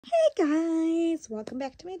Hey guys, welcome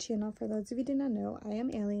back to my channel. For those of you who do not know, I am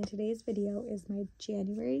Allie, and today's video is my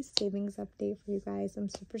January savings update for you guys. I'm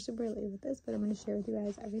super late with this, but I'm going to share with you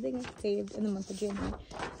guys everything I saved in the month of January.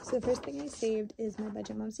 So the first thing I saved is my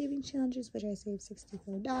Budget Mom Savings Challenges, which I saved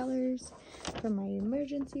 $64. For my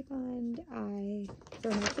emergency fund, for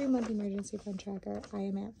my 3-month emergency fund tracker, I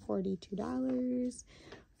am at $42.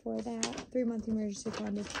 For that 3-month emergency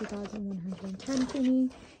fund is $2,110 for me.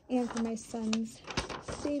 And for my son's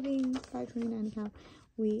savings 529 account,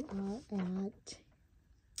 we are at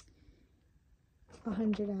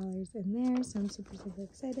 $100 in there, so I'm super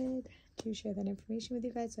excited to share that information with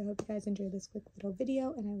you guys. So I hope you guys enjoy this quick little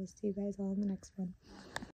video, and I will see you guys all in the next one.